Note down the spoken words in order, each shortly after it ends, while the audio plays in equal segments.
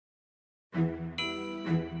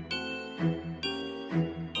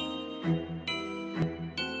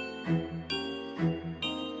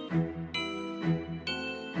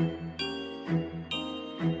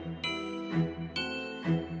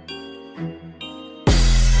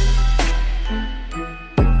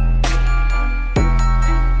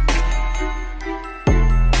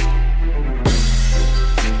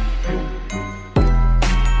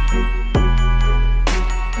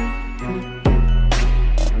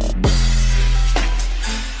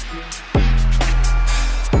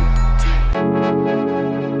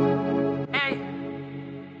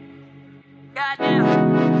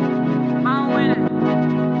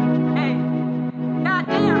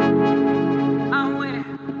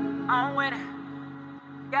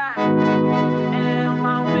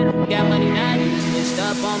got money now, you done switched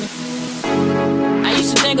up on me. I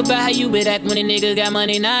used to think about how you would act when a nigga got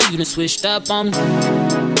money now, you done switched up on me.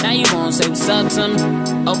 Now you won't say what's up to me.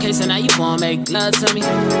 Okay, so now you won't make love to me.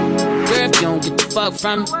 Girl, if you don't get the fuck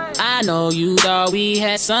from me, I know you thought we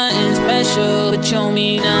had something special, but you don't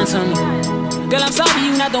mean nothing to me. Girl, I'm sorry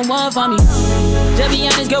you not the one for me. Just be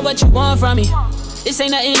honest, girl, what you want from me? This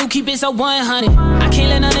ain't nothing new, keep it so 100. I can't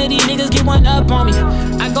let none of these niggas get one up on me.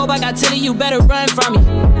 I go back, I tell you, you better run from me.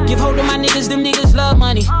 Give hold to my niggas, them niggas love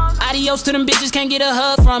money. Adios to them bitches, can't get a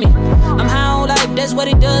hug from me. I'm high on life, that's what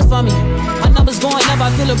it does for me. My numbers going up,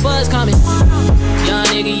 I feel a buzz coming. Young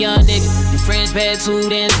nigga, your friends bad too,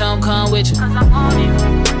 then some come with you.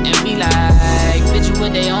 And we like, bitch, you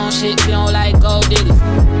with their own shit, we don't like gold diggers.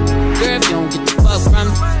 Girl, if you don't get the fuck from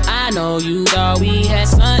me, I know you thought we had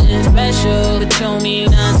something special, but you don't mean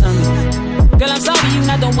nothing to me. Girl, I'm sorry you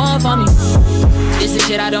not the one for me. This the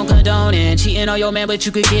shit I don't condone in. Cheating on your man, but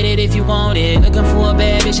you could get it if you want it. Looking for a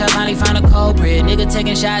bad bitch, I finally found a culprit. Nigga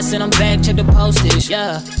taking shots, send them back, check the postage,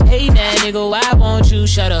 yeah. Hey, that nigga, why won't you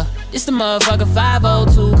shut up? It's the motherfucker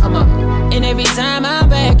 502, come up. And every time I'm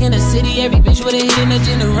back in the city, every bitch with a hidden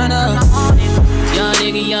agenda run up. Young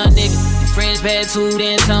nigga, your friends bad too,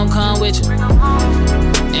 then some come with you.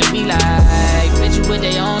 And we like, bitch, you with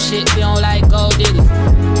their own shit, we don't like gold diggers.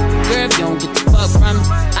 Girl, if you don't get the fuck from me,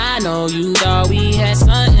 I know you thought we had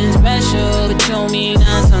something special, but you don't mean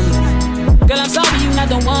nothing to me. Girl, I'm sorry you not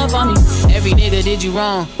the one for me. Every nigga did you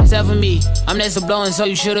wrong, except for me. I'm next to blowing, so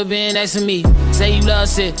you should've been next to me. Say you love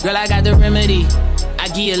shit, girl, I got the remedy. I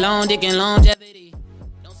give you long dick and longevity.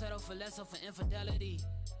 Don't settle for less or for infidelity.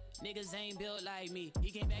 Niggas ain't built like me.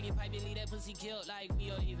 He can't bag your pipe and leave that pussy killed like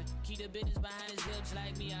me. Or even keep the business behind his lips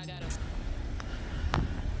like me. I gotta...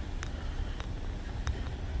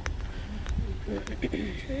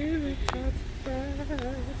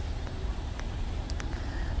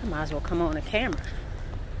 I might as well come on the camera.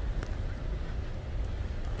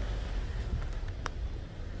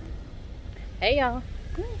 Hey y'all.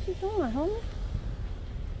 What you doing, homie?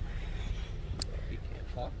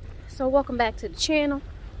 So welcome back to the channel.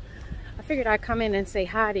 I figured I'd come in and say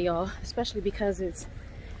hi to y'all, especially because it's,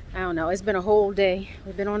 I don't know, it's been a whole day.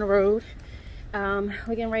 We've been on the road. We're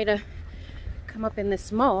getting ready to come up in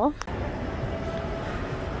this mall.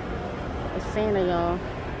 It's Santa, y'all.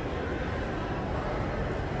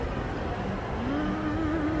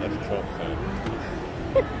 That's Trump Santa.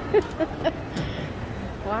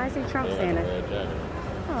 Why is he Trump Santa?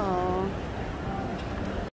 Oh.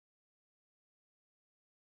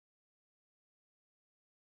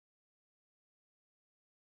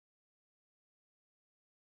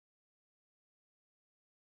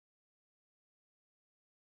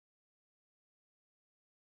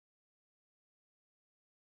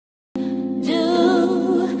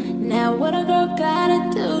 Now what a girl gotta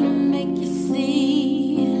do to make you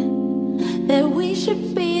see that we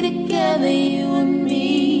should be together, you and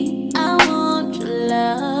me. I want your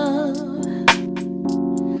love.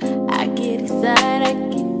 I get excited, I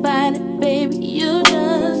keep fighting, baby. You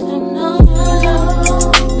just don't know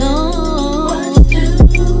what to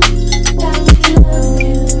do. Got me love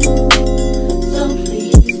you, so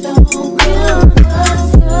please don't go.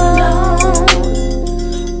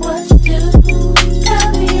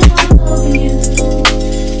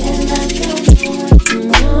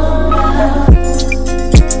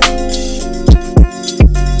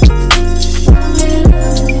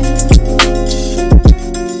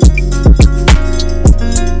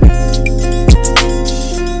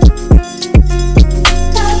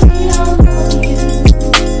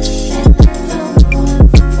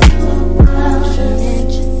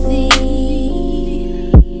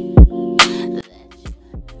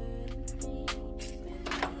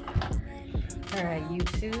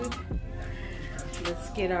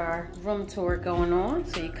 Room tour going on.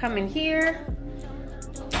 So you come in here,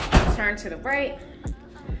 turn to the right,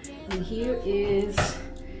 and here is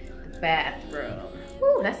the bathroom.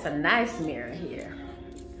 Ooh, that's a nice mirror here.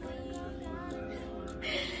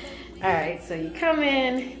 All right, so you come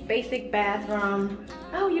in, basic bathroom.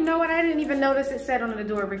 Oh, you know what? I didn't even notice it said on the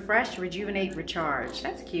door, refresh, rejuvenate, recharge.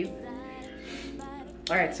 That's cute.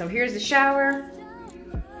 All right, so here's the shower.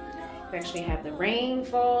 We actually have the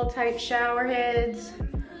rainfall type shower heads.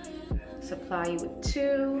 Supply you with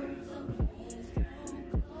 2.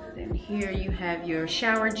 Then here you have your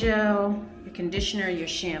shower gel, your conditioner, your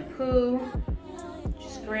shampoo, which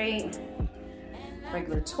is great.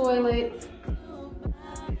 Regular toilet.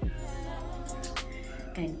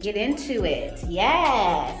 And get into it.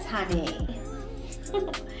 Yes, honey.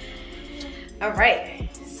 All right,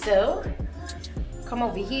 so come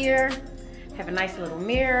over here, have a nice little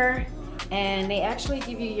mirror. And they actually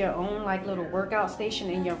give you your own like little workout station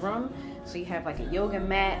in your room. So you have like a yoga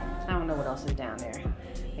mat. I don't know what else is down there.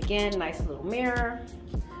 Again, nice little mirror.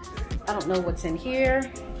 I don't know what's in here.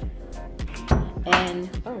 And,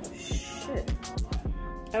 oh shit.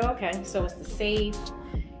 Oh, okay, so it's the safe.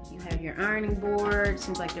 You have your ironing board.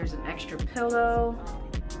 Seems like there's an extra pillow.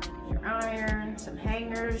 Your iron, some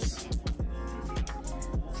hangers.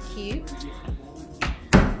 It's cute.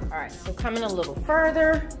 All right, so coming a little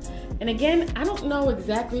further. And again, I don't know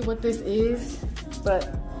exactly what this is, but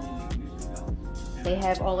they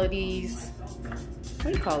have all of these,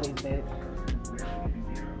 what do you call these, babe?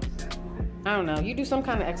 I don't know. You do some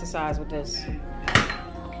kind of exercise with this.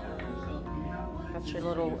 Got your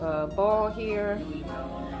little ball here.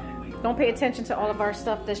 Don't pay attention to all of our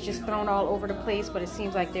stuff that's just thrown all over the place, but it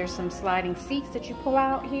seems like there's some sliding seats that you pull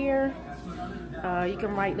out here. You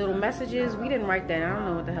can write little messages. We didn't write that. I don't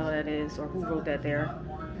know what the hell that is or who wrote that there.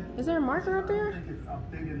 Is there a marker up there?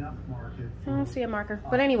 I don't see a marker.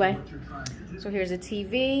 But anyway, so here's a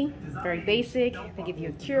TV. Very basic. They give you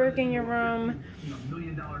a Keurig in your room.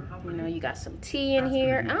 You know, you got some tea in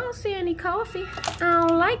here. I don't see any coffee. I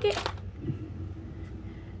don't like it.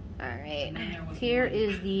 All right. Here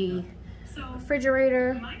is the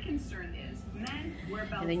refrigerator.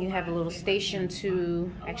 And then you have a little station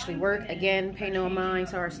to actually work. Again, pay no mind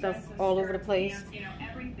to our stuff all over the place.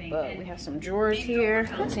 But we have some drawers here.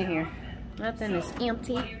 What's in here? Nothing is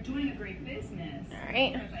empty.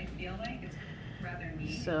 Alright.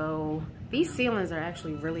 So these ceilings are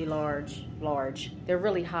actually really large. They're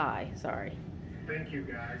really high, sorry. Thank you,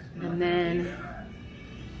 guys. And then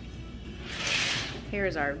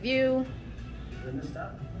here's our view,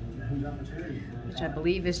 which I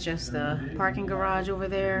believe is just the parking garage over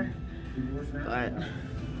there. But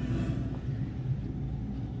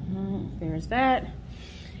there's that.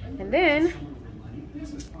 And then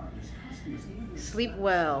sleep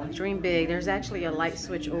well, dream big. There's actually a light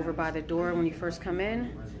switch over by the door when you first come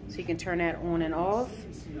in, so you can turn that on and off.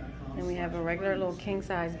 And we have a regular little king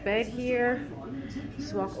size bed here.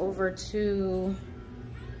 Let's walk over to,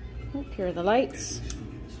 here are the lights.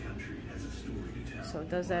 So it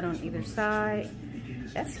does that on either side.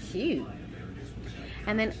 That's cute.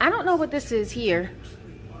 And then I don't know what this is here.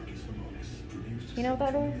 You know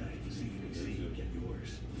what that is?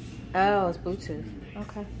 Oh, it's Bluetooth.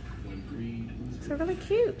 Okay. It's really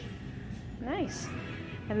cute. Nice.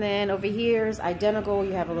 And then over here is identical.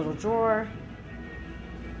 You have a little drawer.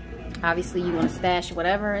 Obviously, you want to stash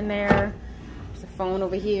whatever in there. There's a phone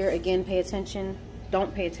over here. Again, pay attention.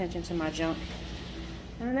 Don't pay attention to my junk.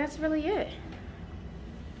 And that's really it.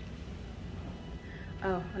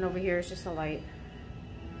 Oh, and over here is just a light.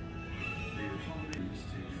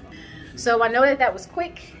 So I know that was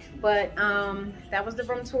quick, but that was the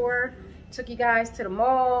room tour. Took you guys to the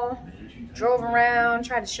mall, drove around,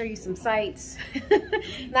 tried to show you some sights.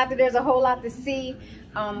 Not that there's a whole lot to see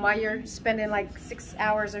while you're spending like 6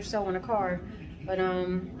 hours or so in a car. But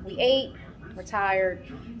we ate, we're tired,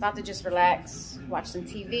 about to just relax, watch some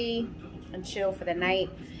TV and chill for the night.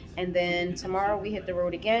 And then tomorrow we hit the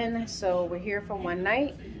road again. So we're here for one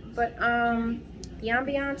night. But the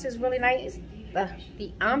ambiance is really nice.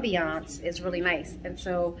 The ambiance is really nice, and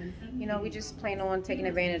so, you know, we just plan on taking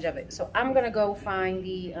advantage of it. So I'm gonna go find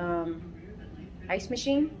the ice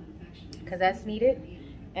machine because that's needed,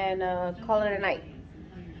 and call it a night.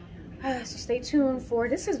 So stay tuned for,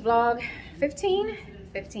 this is vlog 15.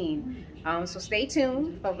 So stay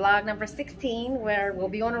tuned for vlog number 16, where we'll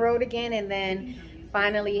be on the road again, and then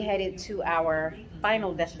finally headed to our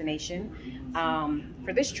final destination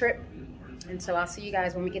for this trip. And so I'll see you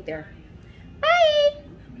guys when we get there.